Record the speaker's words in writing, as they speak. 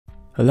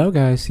Hello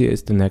guys, here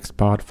is the next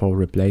part for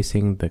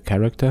replacing the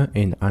character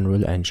in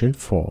Unreal Engine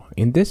 4.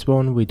 In this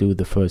one we do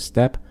the first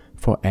step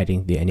for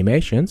adding the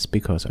animations,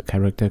 because a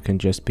character can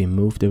just be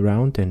moved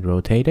around and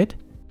rotated.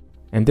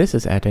 And this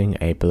is adding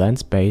a blend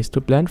space to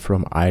blend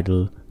from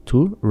idle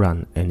to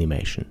run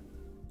animation.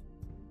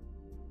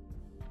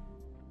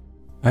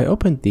 I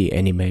opened the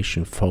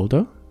animation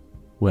folder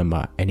where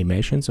my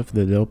animations of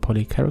the low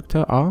poly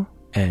character are,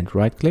 and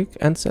right click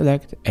and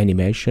select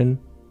Animation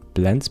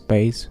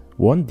Blendspace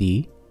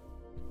 1D.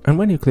 And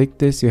when you click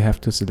this, you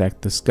have to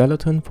select the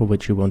skeleton for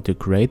which you want to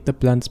create the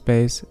blend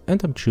space,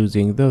 and I'm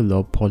choosing the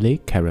low poly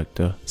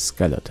character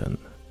skeleton.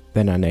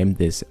 Then I name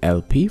this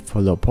LP for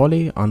low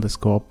poly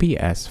underscore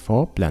PS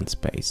for blend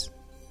space.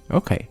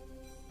 Okay,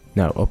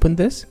 now open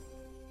this.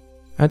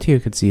 And here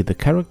you can see the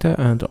character,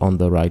 and on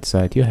the right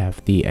side you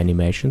have the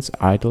animations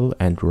idle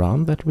and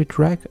run that we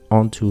drag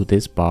onto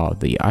this bar,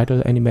 the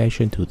idle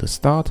animation to the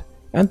start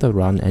and the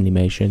run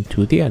animation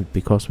to the end,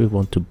 because we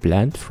want to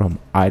blend from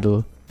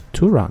idle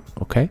to run,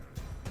 okay?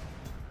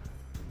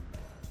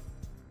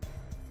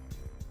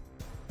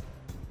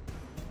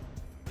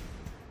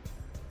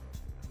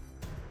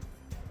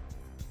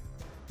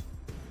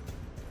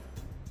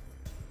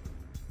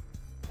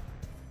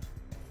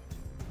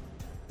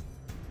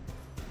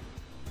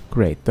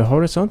 Great, the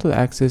horizontal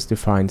axis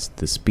defines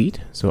the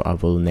speed, so I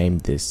will name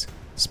this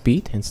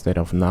speed instead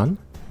of none,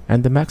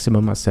 and the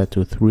maximum I set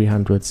to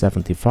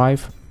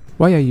 375.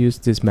 Why I use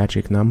this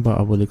magic number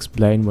I will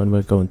explain when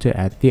we're going to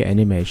add the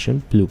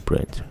animation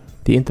blueprint.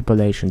 The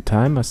interpolation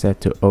time I set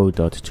to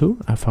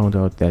 0.2. I found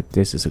out that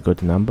this is a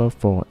good number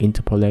for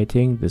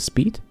interpolating the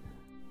speed.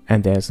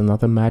 And there's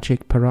another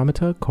magic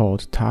parameter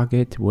called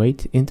target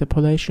weight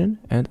interpolation,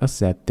 and I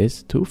set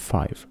this to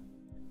 5.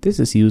 This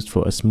is used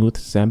for a smooth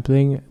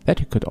sampling that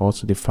you could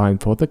also define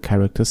for the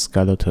character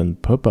skeleton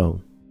per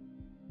bone.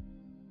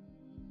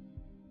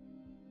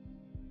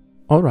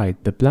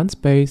 Alright, the blend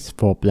space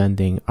for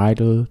blending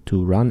idle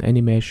to run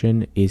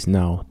animation is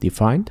now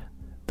defined.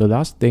 The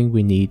last thing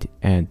we need,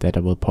 and that I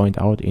will point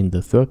out in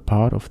the third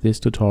part of this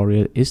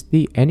tutorial, is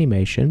the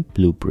animation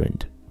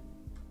blueprint.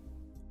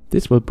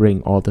 This will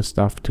bring all the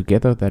stuff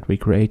together that we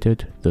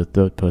created: the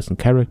third person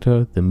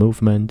character, the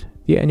movement,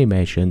 the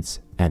animations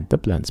and the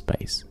blend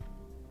space.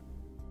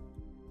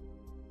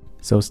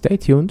 So stay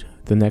tuned,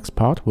 the next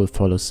part will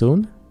follow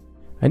soon.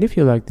 And if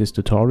you like this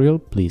tutorial,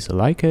 please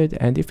like it,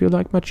 and if you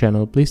like my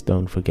channel, please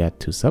don't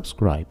forget to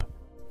subscribe.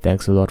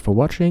 Thanks a lot for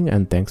watching,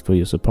 and thanks for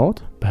your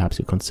support. Perhaps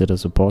you consider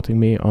supporting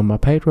me on my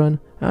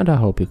Patreon, and I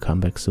hope you come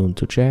back soon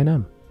to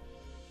JNM.